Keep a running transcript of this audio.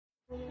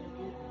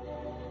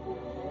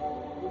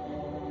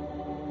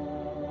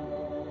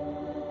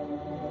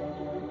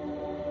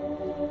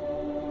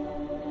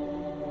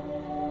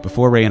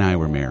Before Ray and I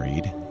were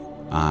married,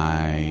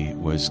 I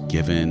was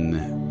given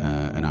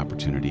an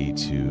opportunity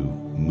to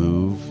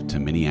move to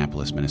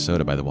Minneapolis,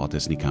 Minnesota by the Walt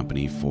Disney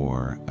Company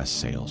for a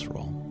sales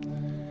role.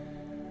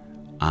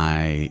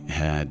 I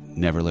had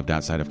never lived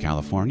outside of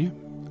California.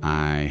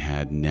 I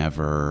had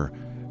never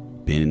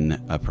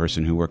been a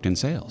person who worked in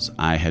sales.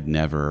 I had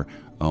never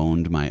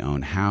owned my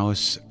own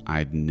house.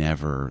 I'd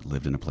never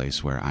lived in a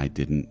place where I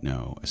didn't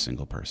know a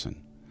single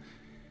person.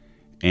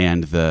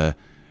 And the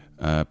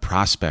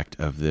prospect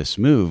of this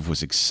move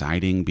was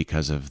exciting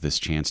because of this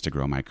chance to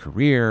grow my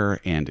career,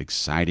 and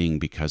exciting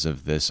because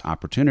of this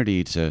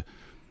opportunity to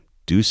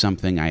do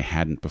something I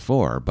hadn't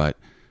before. But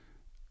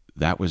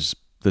that was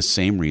the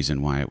same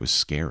reason why it was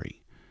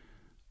scary.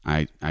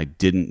 I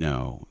didn't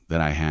know that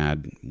I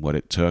had what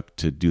it took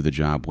to do the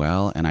job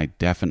well, and I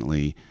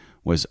definitely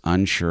was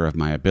unsure of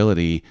my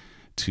ability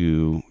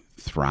to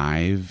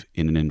thrive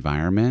in an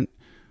environment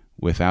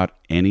without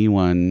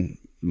anyone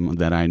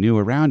that I knew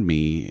around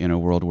me, in a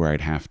world where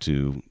I'd have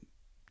to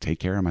take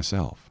care of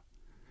myself.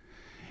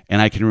 And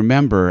I can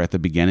remember at the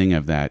beginning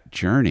of that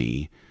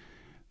journey,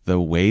 the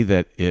way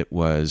that it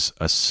was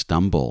a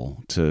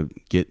stumble to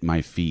get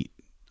my feet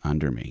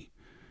under me,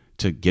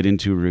 to get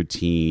into a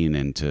routine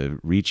and to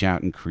reach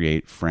out and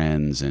create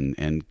friends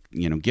and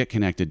get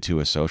connected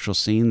to a social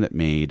scene that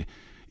made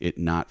it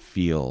not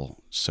feel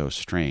so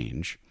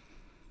strange.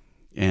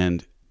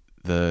 And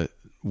the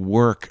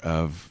work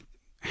of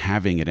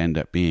having it end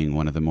up being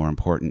one of the more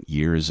important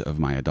years of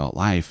my adult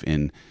life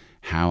in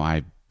how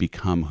I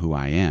become who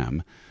I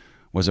am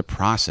was a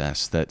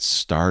process that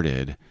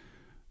started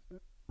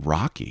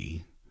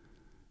rocky.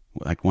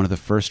 Like one of the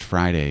first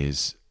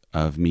Fridays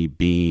of me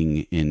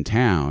being in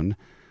town,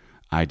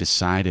 I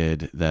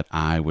decided that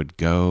I would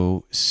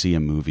go see a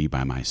movie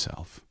by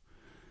myself.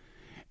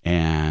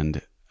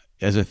 And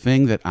as a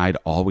thing that I'd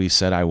always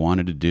said I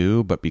wanted to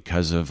do, but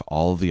because of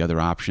all the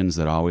other options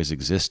that always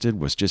existed,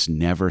 was just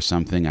never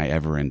something I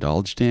ever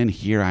indulged in,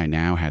 here I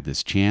now had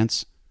this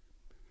chance.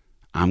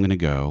 I'm going to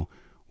go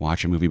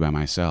watch a movie by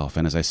myself.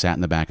 And as I sat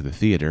in the back of the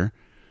theater,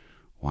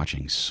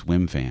 watching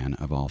Swim Fan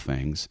of all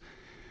things,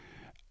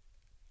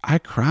 I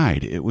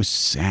cried. It was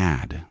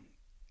sad.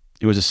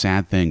 It was a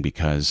sad thing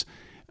because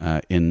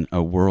in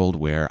a world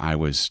where I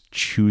was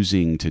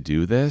choosing to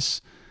do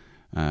this,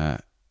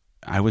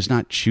 I was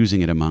not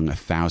choosing it among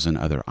 1,000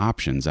 other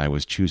options. I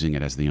was choosing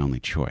it as the only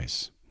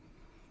choice.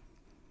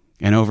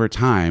 And over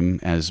time,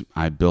 as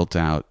I built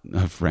out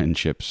a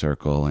friendship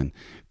circle and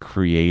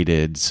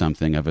created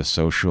something of a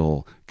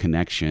social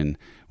connection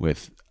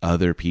with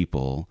other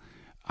people,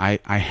 I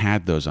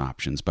had those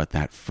options. But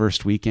that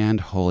first weekend,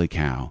 holy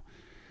cow,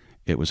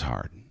 it was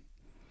hard.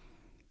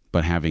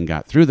 But having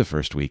got through the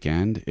first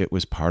weekend, it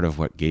was part of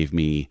what gave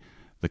me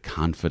the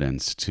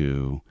confidence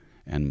to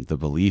and the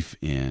belief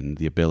in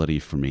the ability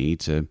for me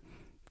to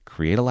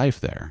create a life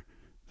there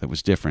that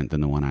was different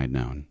than the one I'd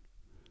known.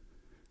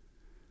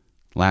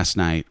 Last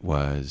night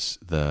was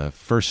the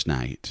first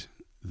night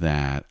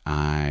that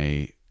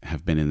I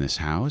have been in this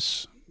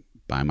house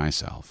by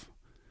myself.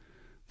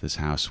 This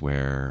house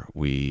where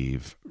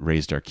we've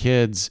raised our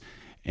kids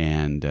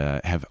and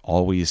have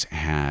always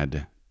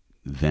had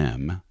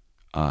them,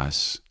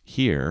 us,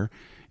 here,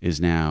 is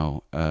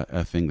now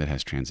a thing that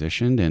has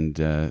transitioned,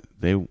 and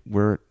they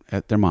were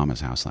at their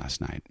mama's house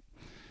last night.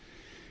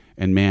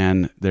 And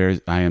man,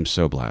 I am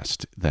so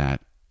blessed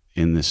that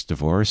in this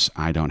divorce,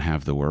 I don't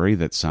have the worry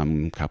that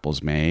some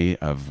couples may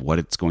of what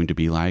it's going to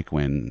be like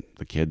when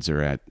the kids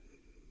are at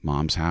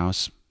mom's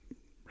house.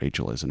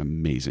 Rachel is an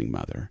amazing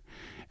mother,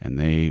 and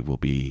they will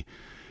be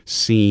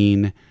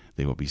seen,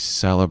 they will be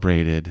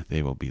celebrated,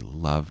 they will be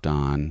loved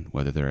on,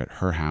 whether they're at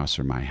her house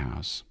or my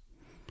house.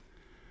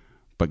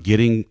 But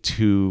getting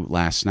to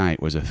last night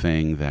was a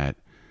thing that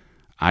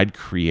I'd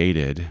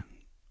created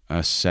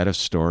a set of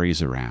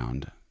stories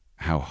around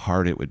how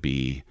hard it would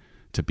be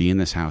to be in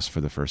this house for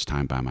the first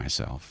time by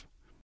myself.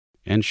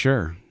 And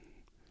sure,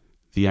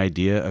 the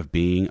idea of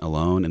being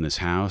alone in this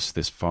house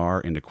this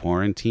far into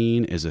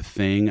quarantine is a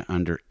thing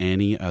under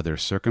any other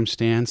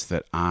circumstance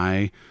that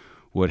I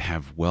would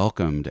have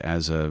welcomed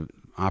as an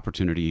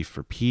opportunity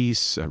for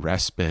peace, a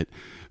respite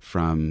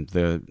from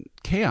the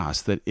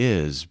chaos that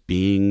is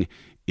being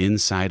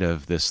inside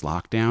of this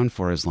lockdown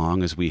for as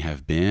long as we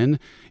have been,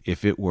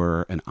 if it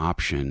were an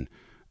option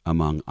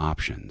among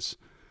options.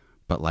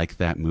 But like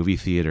that movie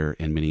theater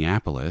in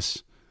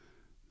Minneapolis,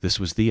 this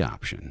was the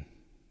option.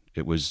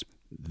 It was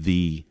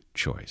the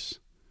choice.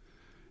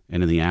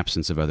 And in the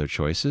absence of other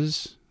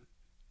choices,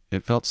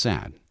 it felt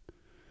sad.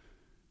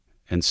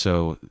 And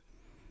so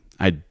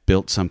I'd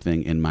built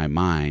something in my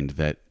mind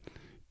that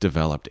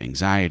developed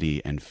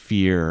anxiety and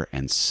fear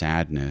and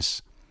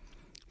sadness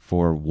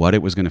for what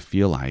it was going to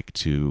feel like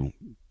to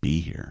be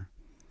here.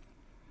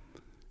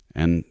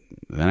 And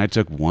then I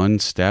took one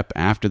step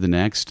after the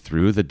next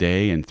through the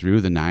day and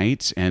through the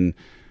night, and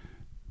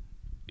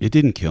it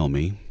didn't kill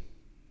me.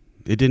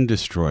 It didn't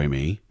destroy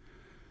me.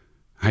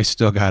 I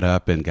still got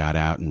up and got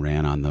out and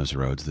ran on those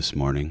roads this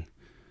morning.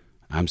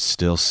 I'm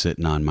still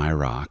sitting on my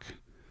rock,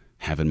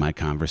 having my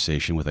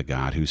conversation with a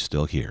God who's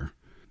still here.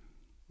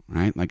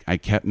 right? Like, I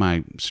kept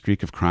my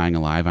streak of crying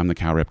alive. I'm the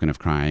Cal Ripken of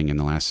crying in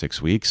the last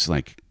 6 weeks.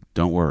 Like,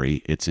 don't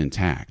worry, it's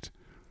intact.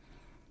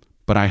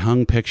 But I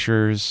hung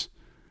pictures.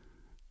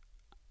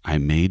 I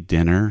made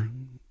dinner.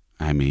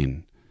 I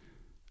made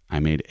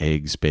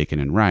eggs, bacon,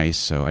 and rice,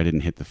 so I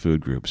didn't hit the food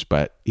groups.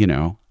 But,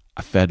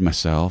 I fed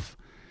myself.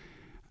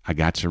 I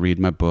got to read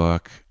my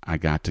book. I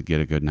got to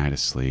get a good night of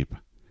sleep.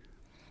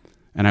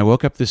 And I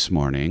woke up this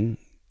morning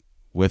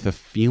with a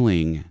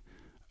feeling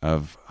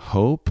of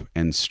hope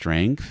and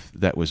strength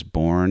that was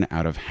born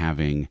out of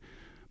having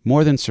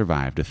more than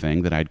survived a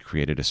thing that I'd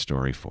created a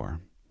story for,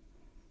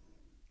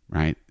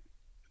 right?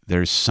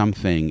 There's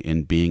something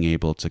in being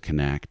able to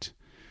connect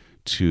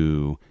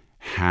to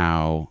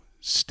how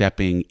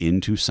stepping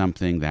into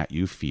something that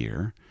you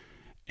fear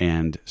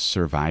and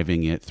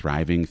surviving it,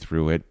 thriving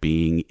through it,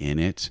 being in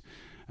it,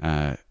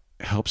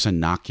 helps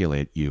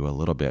inoculate you a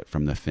little bit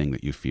from the thing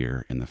that you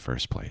fear in the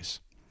first place.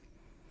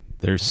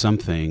 There's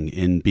something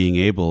in being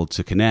able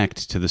to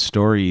connect to the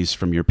stories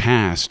from your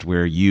past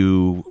where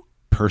you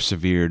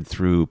persevered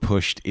through,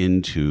 pushed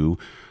into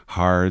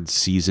hard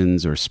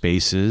seasons or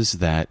spaces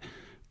that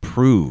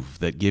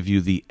give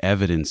you the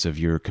evidence of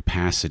your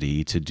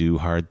capacity to do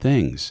hard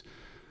things.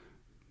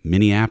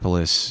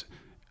 Minneapolis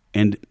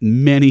and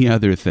many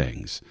other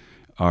things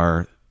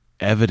are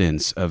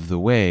evidence of the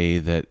way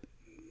that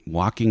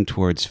walking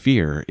towards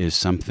fear is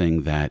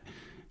something that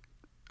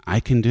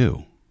I can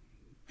do.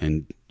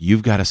 And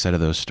you've got a set of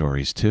those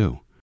stories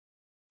too.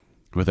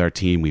 With our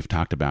team, we've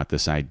talked about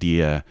this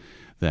idea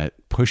that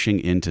pushing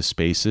into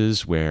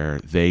spaces where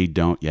they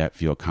don't yet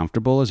feel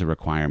comfortable is a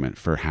requirement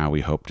for how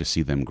we hope to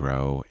see them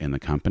grow in the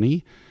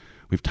company.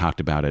 We've talked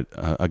about it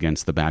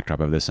against the backdrop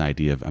of this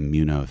idea of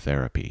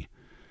immunotherapy.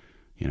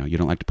 You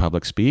don't like to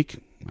public speak?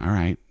 All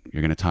right,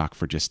 you're going to talk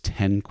for just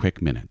 10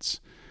 quick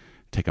minutes.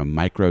 Take a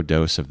micro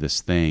dose of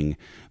this thing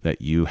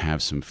that you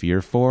have some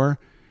fear for,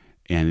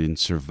 and in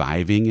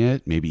surviving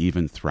it, maybe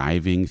even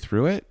thriving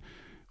through it,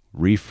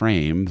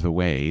 reframe the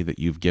way that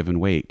you've given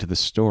weight to the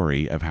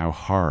story of how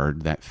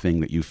hard that thing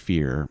that you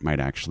fear might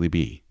actually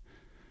be.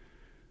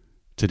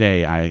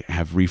 Today, I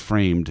have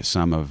reframed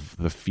some of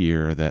the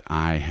fear that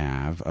I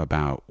have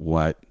about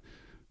what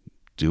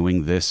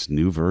doing this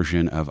new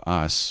version of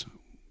us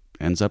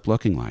ends up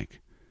looking like.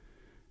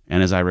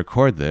 And as I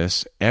record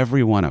this,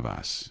 every one of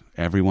us,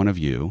 every one of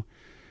you,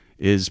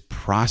 is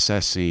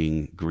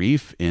processing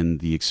grief in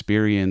the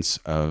experience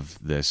of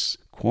this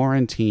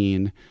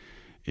quarantine,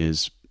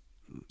 is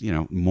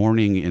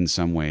mourning in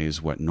some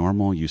ways what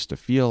normal used to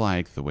feel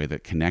like, the way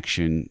that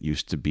connection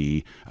used to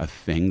be a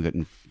thing that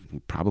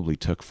probably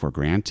took for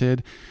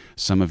granted.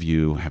 Some of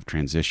you have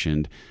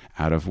transitioned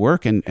out of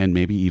work and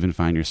maybe even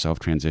find yourself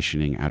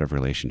transitioning out of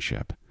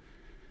relationship.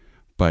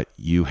 But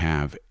you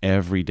have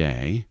every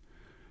day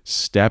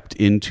stepped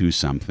into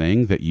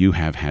something that you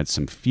have had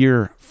some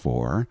fear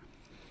for,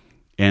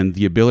 and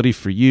the ability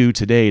for you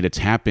today to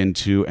tap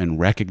into and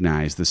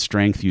recognize the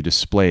strength you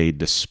displayed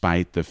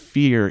despite the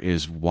fear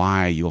is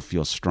why you'll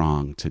feel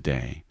strong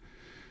today.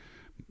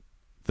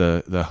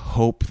 The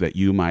hope that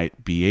you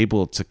might be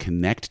able to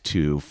connect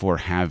to for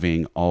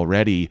having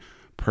already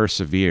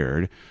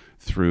persevered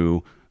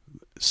through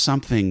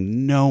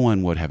something no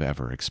one would have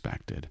ever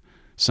expected,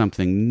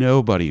 something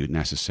nobody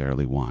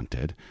necessarily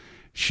wanted,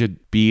 should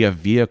be a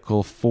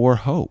vehicle for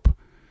hope.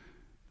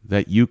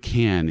 That you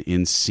can,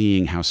 in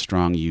seeing how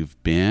strong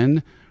you've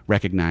been,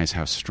 recognize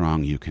how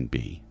strong you can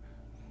be.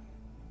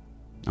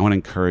 I want to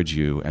encourage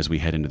you as we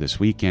head into this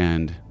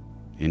weekend,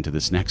 into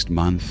this next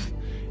month,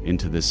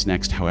 into this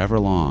next however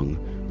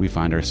long we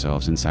find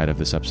ourselves inside of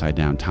this upside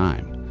down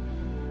time.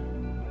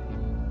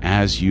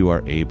 As you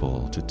are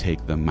able to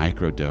take the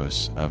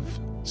microdose of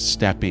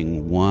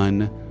stepping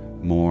one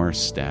more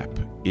step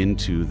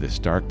into this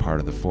dark part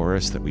of the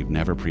forest that we've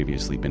never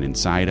previously been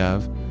inside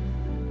of,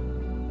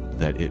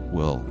 that it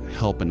will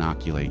help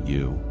inoculate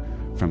you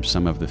from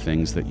some of the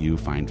things that you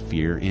find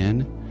fear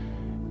in,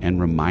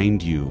 and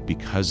remind you,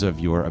 because of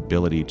your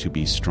ability to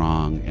be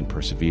strong and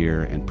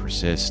persevere and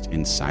persist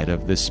inside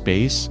of this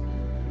space,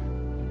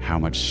 how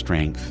much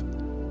strength,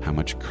 how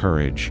much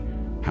courage,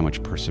 how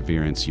much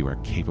perseverance you are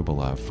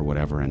capable of for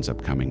whatever ends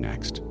up coming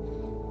next.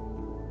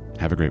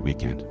 Have a great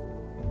weekend.